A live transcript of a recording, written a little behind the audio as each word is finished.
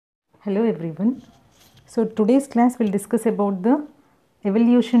Hello everyone. So today's class will discuss about the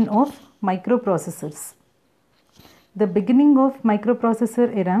evolution of microprocessors. The beginning of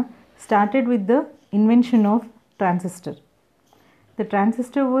microprocessor era started with the invention of transistor. The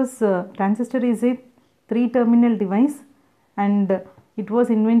transistor is a three-terminal device and it was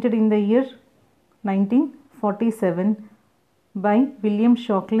invented in the year 1947 by William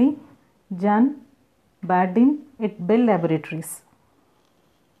Shockley, John Bardeen at Bell Laboratories.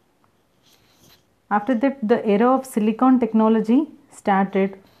 After that, the era of silicon technology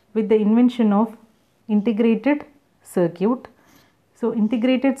started with the invention of integrated circuit. So,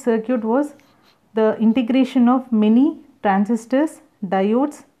 integrated circuit was the integration of many transistors,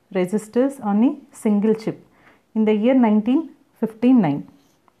 diodes, resistors on a single chip in the year 1959.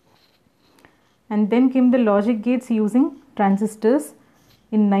 And then came the logic gates using transistors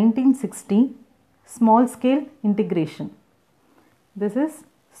in 1960, small scale integration. This is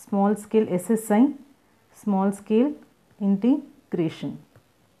small scale SSI, small scale integration.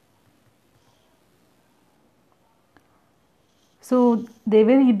 So they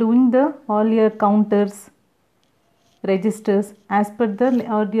were doing all your counters, registers as per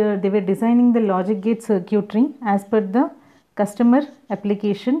they were designing the logic gate circuitry as per the customer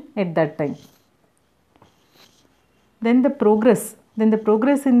application at that time. Then the progress in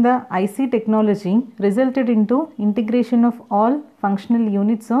the IC technology resulted into integration of all functional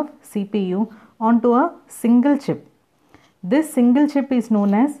units of CPU onto a single chip. This single chip is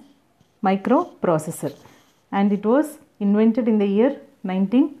known as microprocessor and it was invented in the year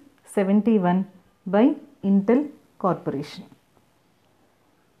 1971 by Intel Corporation.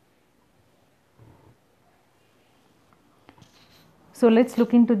 So let's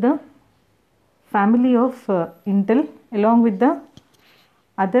look into the family of Intel along with the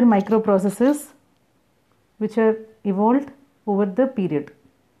other microprocessors which have evolved over the period.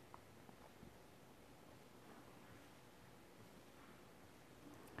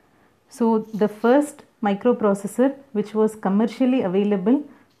 So the first microprocessor which was commercially available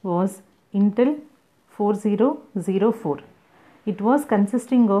was Intel 4004. It was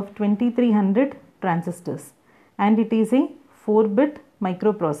consisting of 2300 transistors and it is a 4-bit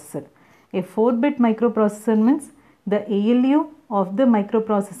microprocessor. A 4-bit microprocessor means the ALU of the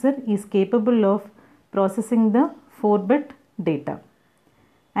microprocessor is capable of processing the 4-bit data,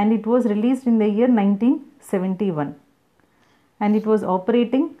 and it was released in the year 1971 and it was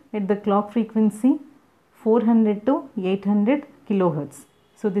operating at the clock frequency 400 to 800 kilohertz.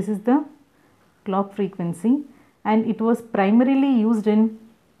 So this is the clock frequency and it was primarily used in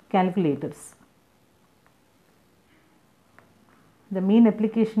calculators. The main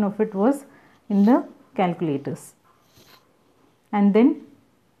application of it was in the calculators. And then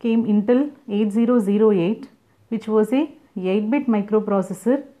came Intel 8008 which was a 8-bit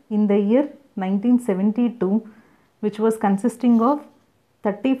microprocessor in the year 1972 which was consisting of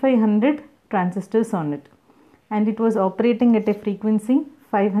 3500 transistors on it and it was operating at a frequency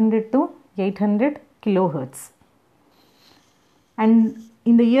 500 to 800 kilohertz. And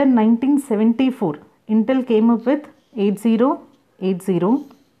in the year 1974 Intel came up with 8080.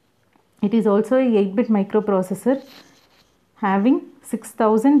 It is also a 8-bit microprocessor having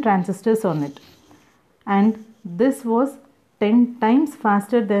 6000 transistors on it and this was 10 times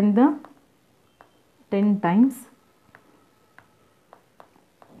faster than the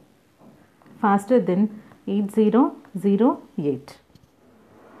 8008.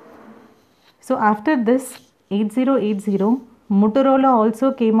 So after this 8080, Motorola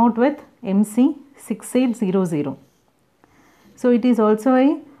also came out with MC6800. So it is also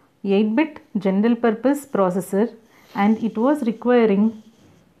a 8-bit general purpose processor and it was requiring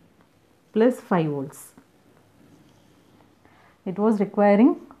plus 5 volts. It was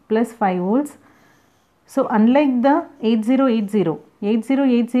requiring plus 5 volts. So unlike the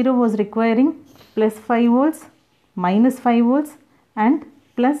 8080 was requiring plus 5 volts, minus 5 volts and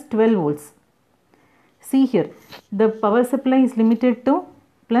plus 12 volts. See here, the power supply is limited to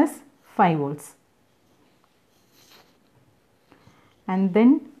plus 5 volts. And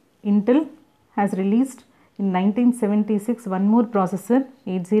then Intel has released in 1976 one more processor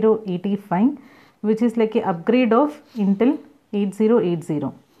 8085 which is like an upgrade of Intel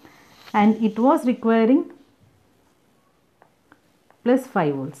 8080 and it was requiring plus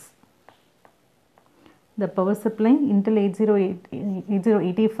 5 volts. The power supply Intel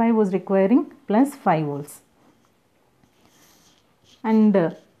 8085 was requiring plus 5 volts and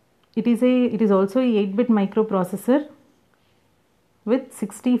it is also a 8-bit microprocessor with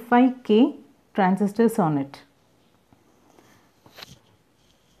 65K transistors on it.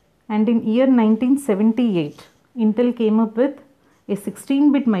 And in year 1978 Intel came up with a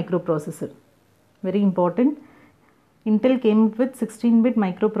 16-bit microprocessor. Very important. Intel came up with 16-bit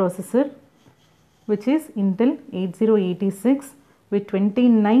microprocessor, which is Intel 8086 with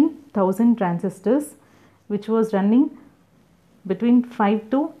 29,000 transistors, which was running between 5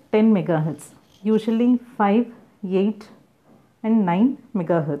 to 10 megahertz, usually 5, 8 and 9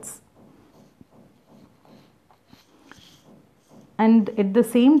 megahertz. And at the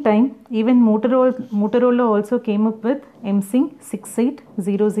same time, even Motorola also came up with MSync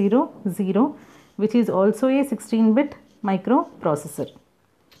 68000, which is also a 16-bit microprocessor.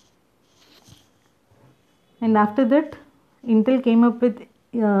 And after that, Intel came up with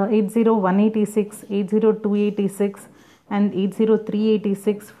 80186, 80286 and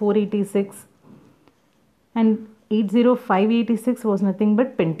 80386, 486, and 80586 was nothing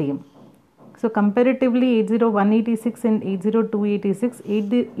but Pentium. So comparatively 80186 and 80286,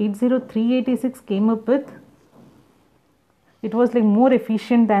 80386 came up with, it was like more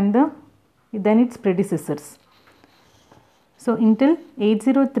efficient than its predecessors. So Intel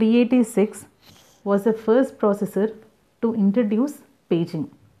 80386 was the first processor to introduce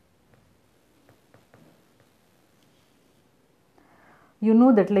paging. You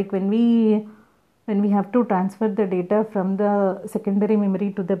know that like when we have to transfer the data from the secondary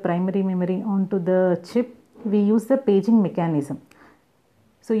memory to the primary memory onto the chip, we use the paging mechanism.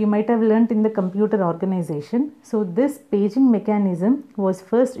 So you might have learnt in the computer organization. So this paging mechanism was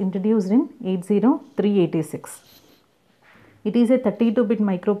first introduced in 80386. It is a 32-bit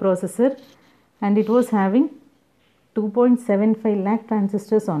microprocessor and it was having 2.75 lakh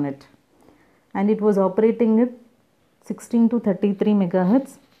transistors on it, and it was operating at 16 to 33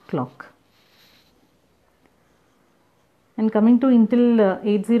 megahertz clock. And coming to Intel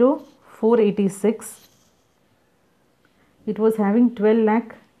 80486, it was having 12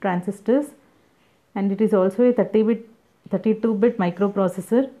 lakh transistors and it is also a 32-bit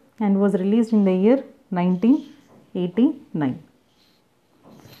microprocessor and was released in the year 1989.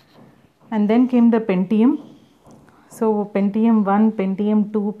 And then came the Pentium. So Pentium 1,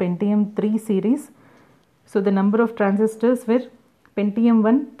 Pentium 2, Pentium 3 series. So the number of transistors were Pentium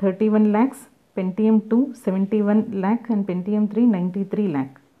 1 31 lakhs, Pentium 2 71 lakh and Pentium 3 93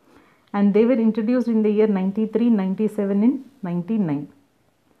 lakh. And they were introduced in the year 93, 97 and 99.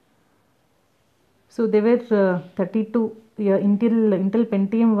 So they were 32, Intel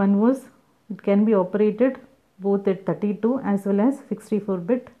Pentium 1 was, it can be operated both at 32 as well as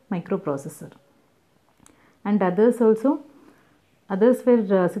 64-bit microprocessor. And others were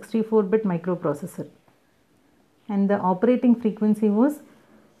 64-bit microprocessor. And the operating frequency was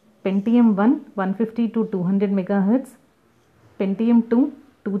Pentium 1 150 to 200 megahertz, Pentium 2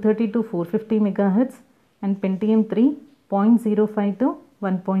 230 to 450 megahertz and Pentium 3 0.05 to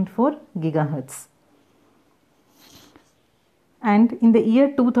 1.4 gigahertz. And in the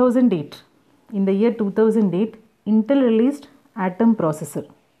year 2008, Intel released Atom processor,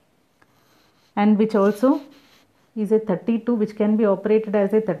 and which also is a 32, which can be operated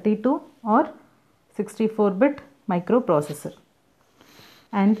as a 32 or 64-bit microprocessor,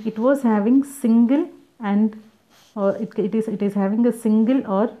 and it was having single and it is having a single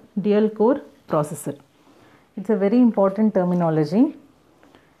or dual core processor. It's a very important terminology.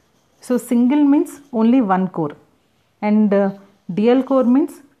 So single means only one core and dual core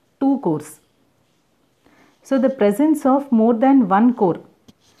means two cores. So the presence of more than one core.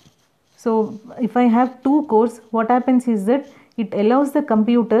 So if I have two cores, what happens is that it allows the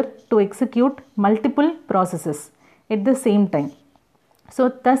computer to execute multiple processes at the same time. So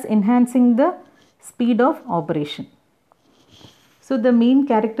thus enhancing the speed of operation. So the main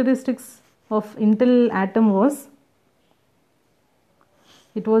characteristics of Intel Atom was,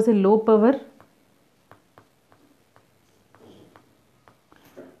 it was a low power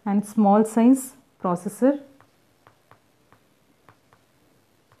and small size processor,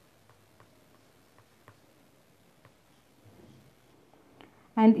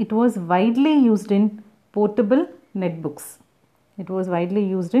 and it was widely used in portable netbooks.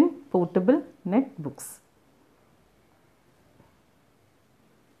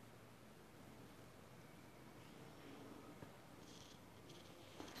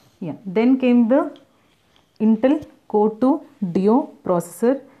 Yeah, then came the Intel Core 2 Duo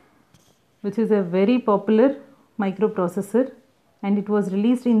processor, which is a very popular microprocessor, and it was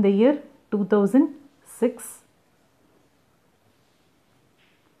released in the year 2006.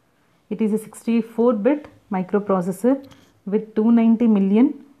 It is a 64-bit microprocessor with 290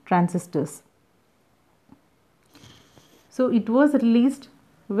 million transistors. So it was released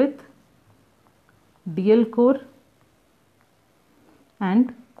with dual core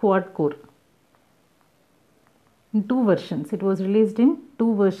and quad core. in two versions. It was released in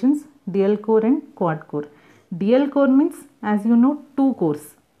two versions, dual core and quad core. Dual core means, as you know, 2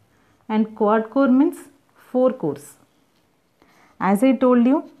 cores, and quad core means 4 cores. As I told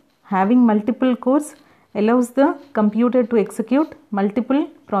you, having multiple cores allows the computer to execute multiple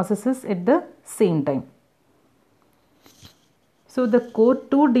processes at the same time. So the Core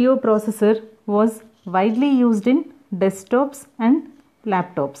 2 Duo processor was widely used in desktops and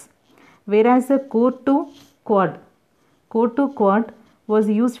laptops, whereas the Core 2 Quad was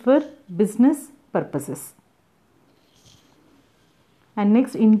used for business purposes. And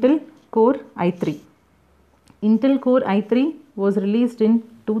next, Intel Core i3. Intel Core i3 was released in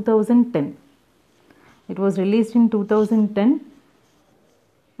 2010. It was released in 2010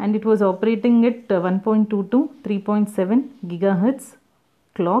 and it was operating at 1.2 to 3.7 gigahertz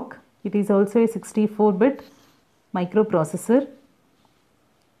clock. It is also a 64-bit microprocessor,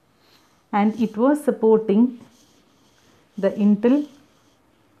 and it was supporting the Intel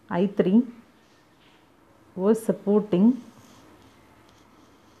i3 was supporting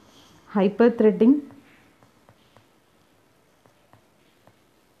hyper-threading,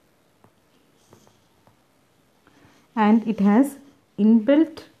 and it has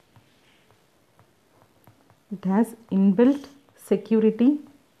inbuilt security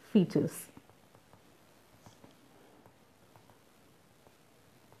features.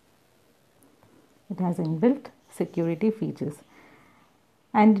 It has inbuilt security features,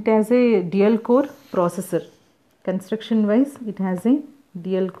 and it has a dual core processor. Construction wise, it has a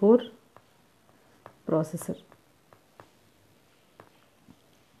dual core processor.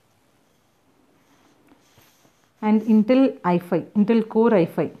 And Intel Core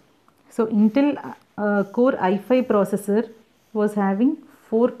i5. So Intel Core i5 processor was having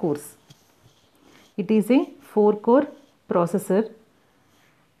 4 cores. It is a 4-core processor,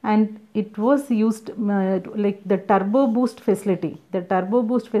 and it was used like the turbo boost facility. The turbo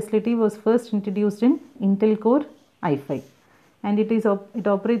boost facility was first introduced in Intel Core i5, and it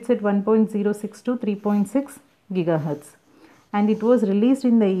operates at 1.06 to 3.6 gigahertz, and it was released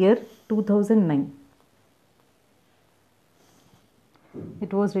in the year 2009.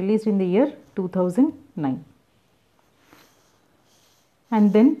 It was released in the year 2009.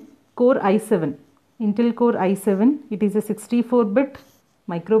 And then Core i7, Intel Core i7, it is a 64-bit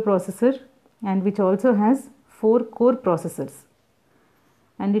microprocessor, and which also has 4 core processors,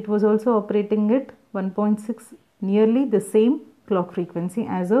 and it was also operating at 1.6, nearly the same clock frequency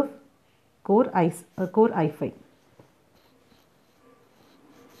as of Core i5.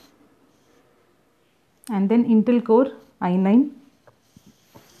 And then Intel Core i9,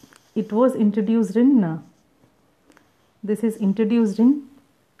 it was introduced in this is introduced in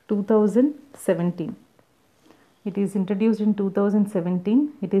 2017. It is introduced in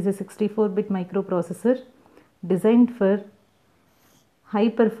 2017. It is a 64-bit microprocessor designed for high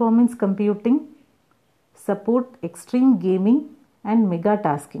performance computing, support extreme gaming and mega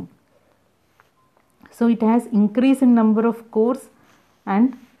tasking. So it has increase in number of cores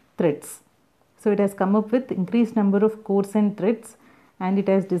and threads. So it has come up with increased number of cores and threads, and it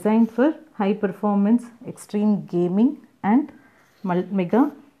is designed for high performance extreme gaming and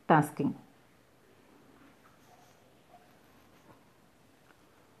mega tasking.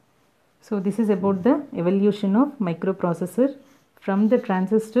 So this is about the evolution of microprocessor from the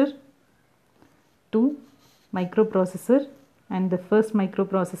transistor to microprocessor, and the first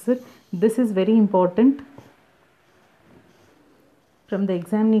microprocessor. This is very important from the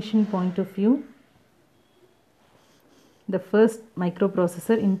examination point of view. The first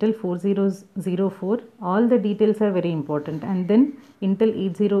microprocessor, Intel 4004, all the details are very important. And then Intel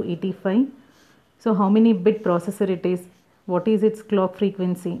 8085. So how many bit processor it is, what is its clock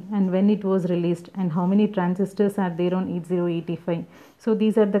frequency, and when it was released, and how many transistors are there on 8085. So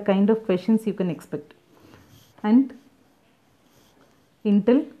these are the kind of questions you can expect. And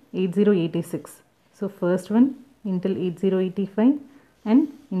Intel 8086. So first one, Intel 8085 and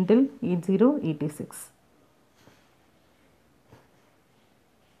Intel 8086.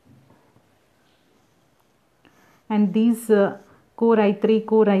 And these Core i3,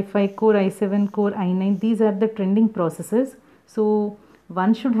 Core i5, Core i7, Core i9, these are the trending processors. So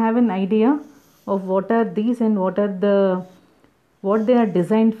one should have an idea of what are these and what they are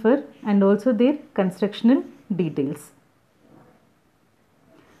designed for, and also their constructional details.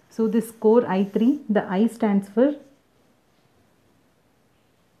 So this Core i3, the I stands for,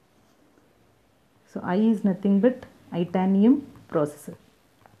 so I is nothing but Itanium processor,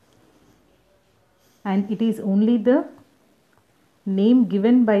 and it is only the name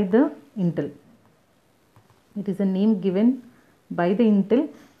given by the Intel. It is a name given by the Intel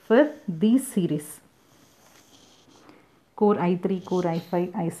for these series. core i3, core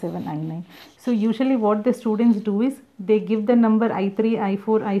i5, i7, i9. So usually what the students do is they give the number i3,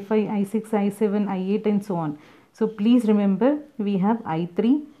 i4, i5, i6, i7, i8 and so on. So please remember we have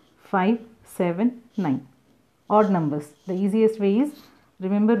i3, 5, 7, 9. Odd numbers. The easiest way is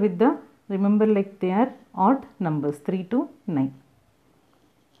remember like they are odd numbers 3 to 9.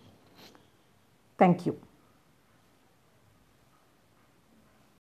 Thank you.